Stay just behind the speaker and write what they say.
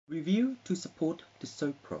Review to support the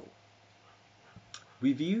SoPro.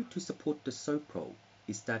 Review to support the SoPro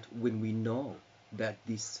is that when we know that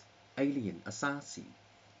this alien assassin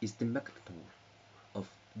is the mechanism of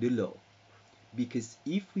the law, because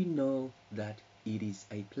if we know that it is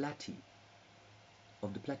a platy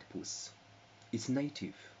of the platypus, it's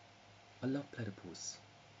native. I love platypus.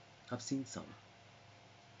 I've seen some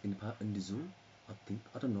in the zoo.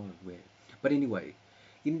 I don't know where, but anyway,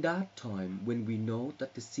 in that time when we know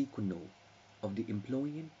that the sequel of the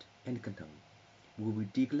employment and content we will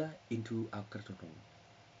declare into our carton,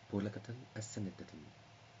 polakatan ascendatan.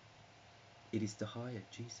 It is the higher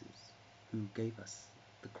Jesus who gave us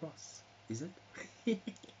the cross, is it?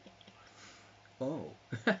 Oh,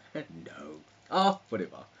 no. Oh,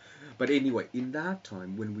 whatever. But anyway, in that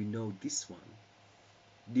time when we know this one,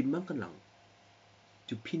 the Mangalang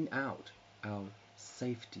to pin out our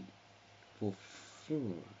safety for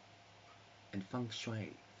form and feng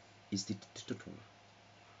shui is the tutun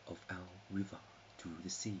of our river to the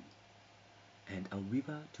sea. And our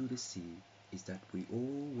river to the sea is that we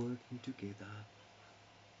all working together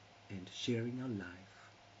and sharing our life,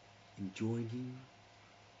 enjoying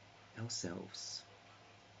ourselves,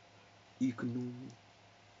 economy,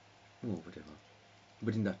 or whatever.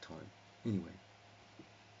 But in that time, anyway.